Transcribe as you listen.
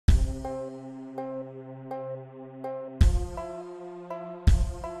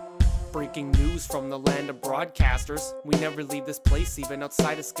Breaking news from the land of broadcasters. We never leave this place even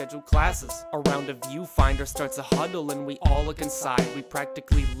outside of scheduled classes. Around a viewfinder starts a huddle and we all look inside. We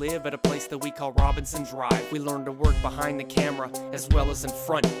practically live at a place that we call Robinson Drive. We learn to work behind the camera as well as in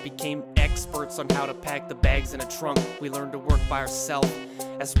front. Became experts on how to pack the bags in a trunk. We learn to work by ourselves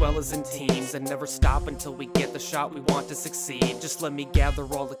as well as in teams, and never stop until we get the shot we want to succeed. Just let me gather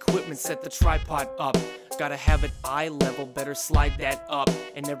all equipment, set the tripod up. Gotta have it eye level, better slide that up.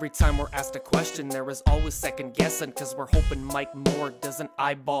 And every time we're asked a question, there is always second guessing, cause we're hoping Mike Moore doesn't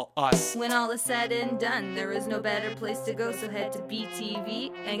eyeball us. When all is said and done, there is no better place to go, so head to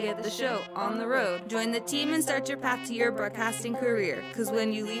BTV and get the show on the road. Join the team and start your path to your broadcasting career, cause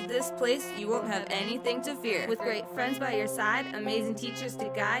when you leave this place, you won't have anything to fear. With great friends by your side, amazing teachers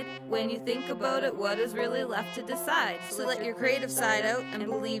to guide, when you think about it, what is really left to decide? So let your creative side out, and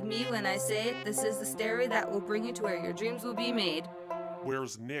believe me when I say it, this is the story that will bring you to where your dreams will be made.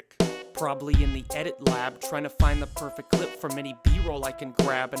 Where's Nick? Probably in the edit lab, trying to find the perfect clip from any B-roll I can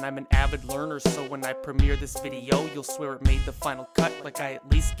grab. And I'm an avid learner, so when I premiere this video, you'll swear it made the final cut, like I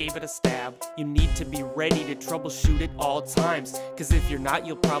at least gave it a stab. You need to be ready to troubleshoot at all times, cause if you're not,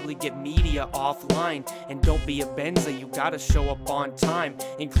 you'll probably get media offline. And don't be a benza, you gotta show up on time,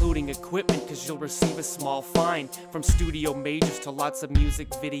 including equipment, cause you'll receive a small fine. From studio majors to lots of music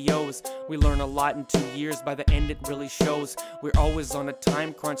videos, we learn a lot in 2 years, by the end it really shows. We're always on a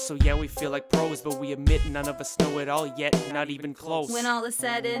time crunch, so yeah, we feel like pros, but we admit none of us know it all yet, not even close. When all is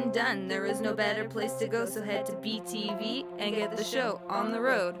said and done, there is no better place to go, so head to BTV and get the show on the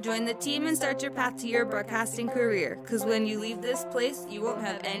road. Join the team and start your path to your broadcasting career, cause when you leave this place, you won't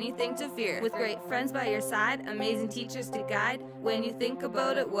have anything to fear. With great friends by your side, amazing teachers to guide, when you think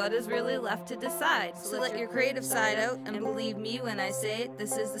about it, what is really left to decide? So let your creative side out, and believe me when I say it,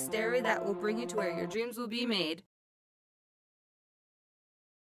 this is the story that will bring you to where your dreams will be made.